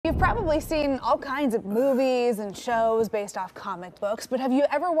You've probably seen all kinds of movies and shows based off comic books, but have you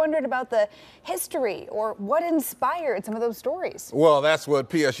ever wondered about the history or what inspired some of those stories? Well, that's what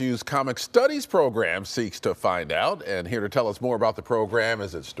PSU's Comic Studies program seeks to find out. And here to tell us more about the program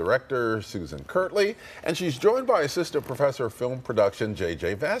is its director, Susan Kirtley. And she's joined by Assistant Professor of Film Production,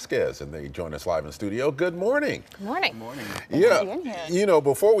 J.J. Vasquez. And they join us live in studio. Good morning. Good morning. Good morning. Yeah, you know,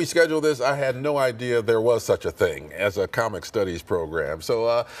 before we scheduled this, I had no idea there was such a thing as a Comic Studies program.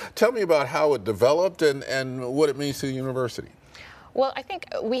 So tell me about how it developed and what it means to the university. Well, I think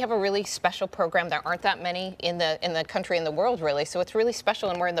we have a really special program. There aren't that many in the country and the world, really. So it's really special,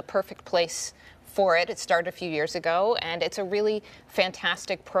 and we're in the perfect place for it. It started a few years ago, and it's a really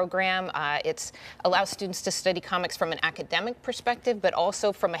fantastic program. It allows students to study comics from an academic perspective, but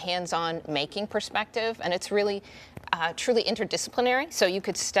also from a hands-on making perspective, and it's really truly interdisciplinary. So you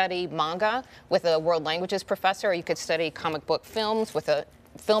could study manga with a world languages professor, or you could study comic book films with a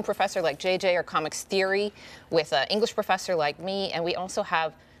film professor like JJ, or comics theory with an English professor like me, and we also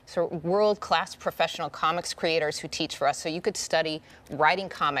have sort of world-class professional comics creators who teach for us. So you could study writing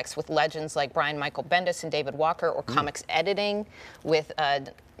comics with legends like Brian Michael Bendis and David Walker, or comics editing with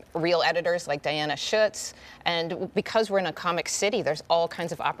real editors like Diana Schutz. And because we're in a comic city, there's all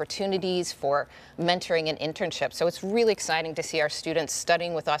kinds of opportunities for mentoring and internships. So it's really exciting to see our students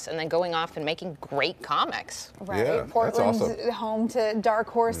studying with us and then going off and making great comics. Right. Yeah, Portland's that's awesome. home to Dark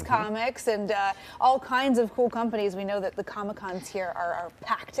Horse Comics and all kinds of cool companies. We know that the Comic-Cons here are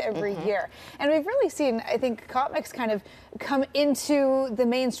packed every year. And we've really seen, I think, comics kind of come into the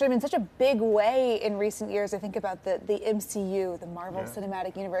mainstream in such a big way in recent years. I think about the MCU, the Marvel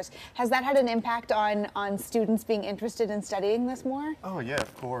Cinematic Universe. Has that had an impact on students being interested in studying this more? Oh yeah,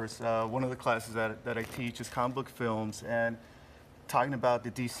 of course. One of the classes that I teach is comic book films, and talking about the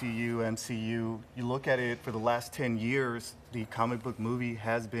DCU, MCU, you look at it for the last 10 years, the comic book movie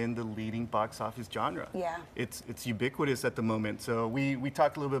has been the leading box office genre. Yeah. It's ubiquitous at the moment. So we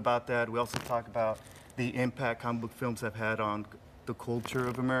talk a little bit about that. We also talk about the impact comic book films have had on the culture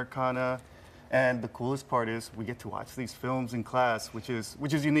of Americana. And the coolest part is we get to watch these films in class, which is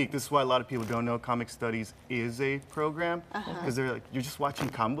unique. This is why a lot of people don't know Comic Studies is a program, because they're like, you're just watching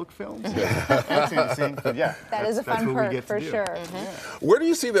comic book films? That's interesting, but yeah. That is a fun perk for sure. Yeah. Where do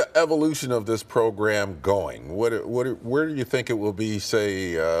you see the evolution of this program going? Where do you think it will be,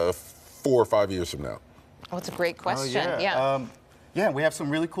 say, 4 or 5 years from now? Oh, it's a great question. Oh, yeah. Yeah, we have some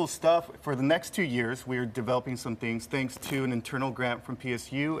really cool stuff. For the next 2 years, we're developing some things thanks to an internal grant from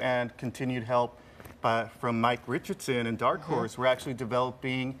PSU and continued help from Mike Richardson and Dark Horse. We're actually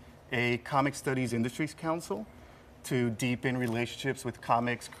developing a Comic Studies Industries Council to deepen relationships with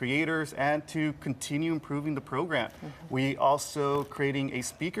comics creators and to continue improving the program. We also creating a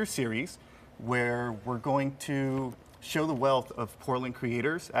speaker series where we're going to show the wealth of Portland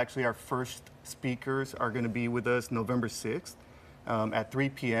creators. Actually, our first speakers are going to be with us November 6th. At 3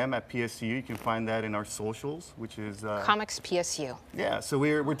 p.m. at PSU. You can find that in our socials, which is Comics PSU. Yeah, so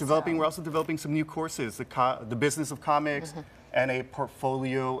we're developing. We're also developing some new courses, the business of comics, and a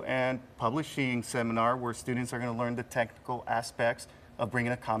portfolio and publishing seminar where students are going to learn the technical aspects of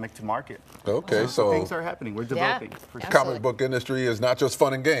bringing a comic to market. Okay, so things are happening. We're developing. For sure. Comic book industry is not just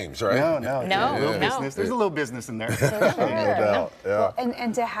fun and games, right? No. Business. There's a little business in there. Sure. No doubt. Yeah. Well,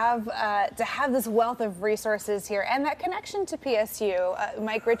 and to have this wealth of resources here and that connection to PSU,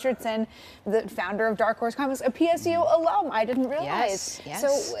 Mike Richardson, the founder of Dark Horse Comics, a PSU alum. I didn't realize. Yes.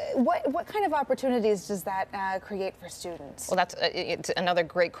 So, what kind of opportunities does that create for students? Well, it's another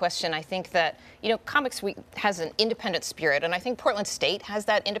great question. I think that Comics Week has an independent spirit, and I think Portland State has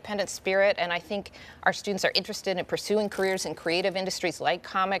that independent spirit, and I think our students are interested in pursuing careers in creative industries like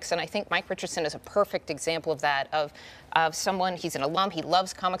comics, and I think Mike Richardson is a perfect example of that, of someone, he's an alum, he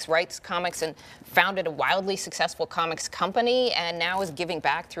loves comics, writes comics, and founded a wildly successful comics company, and now is giving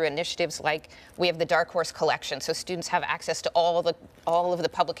back through initiatives like we have the Dark Horse collection, so students have access to all of the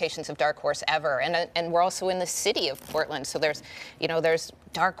publications of Dark Horse ever, and we're also in the city of Portland, so there's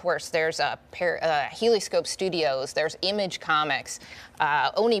Dark Horse, there's Helioscope Studios, there's Image Comics,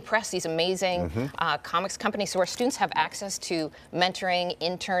 Oni Press, these amazing comics companies. So our students have access to mentoring,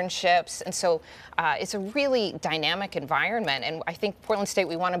 internships, and so it's a really dynamic environment. And I think Portland State,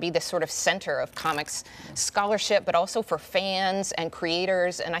 we want to be this sort of center of comics scholarship, but also for fans and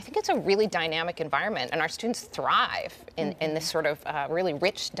creators. And I think it's a really dynamic environment, and our students thrive in this sort of really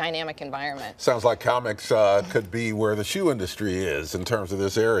rich, dynamic environment. Sounds like comics could be where the shoe industry is in terms of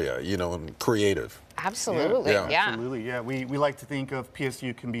this area, and creative. Absolutely, yeah. Absolutely, yeah. We like to think of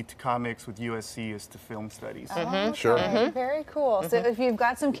PSU can be to comics with USC as to film studies. Sure. Very cool. So if you've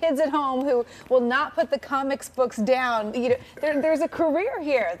got some kids at home who will not put the comics books down down, there's a career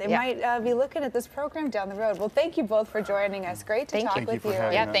here. They Yeah. might be looking at this program down the road. Well, thank you both for joining us. Great to talk Thank with you you. for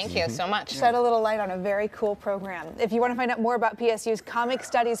having Yeah, us. thank you so much. Shed a little light on a very cool program. If you want to find out more about PSU's Comic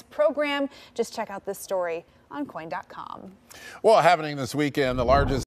Studies program, just check out this story on KOIN.com. Well, happening this weekend, the largest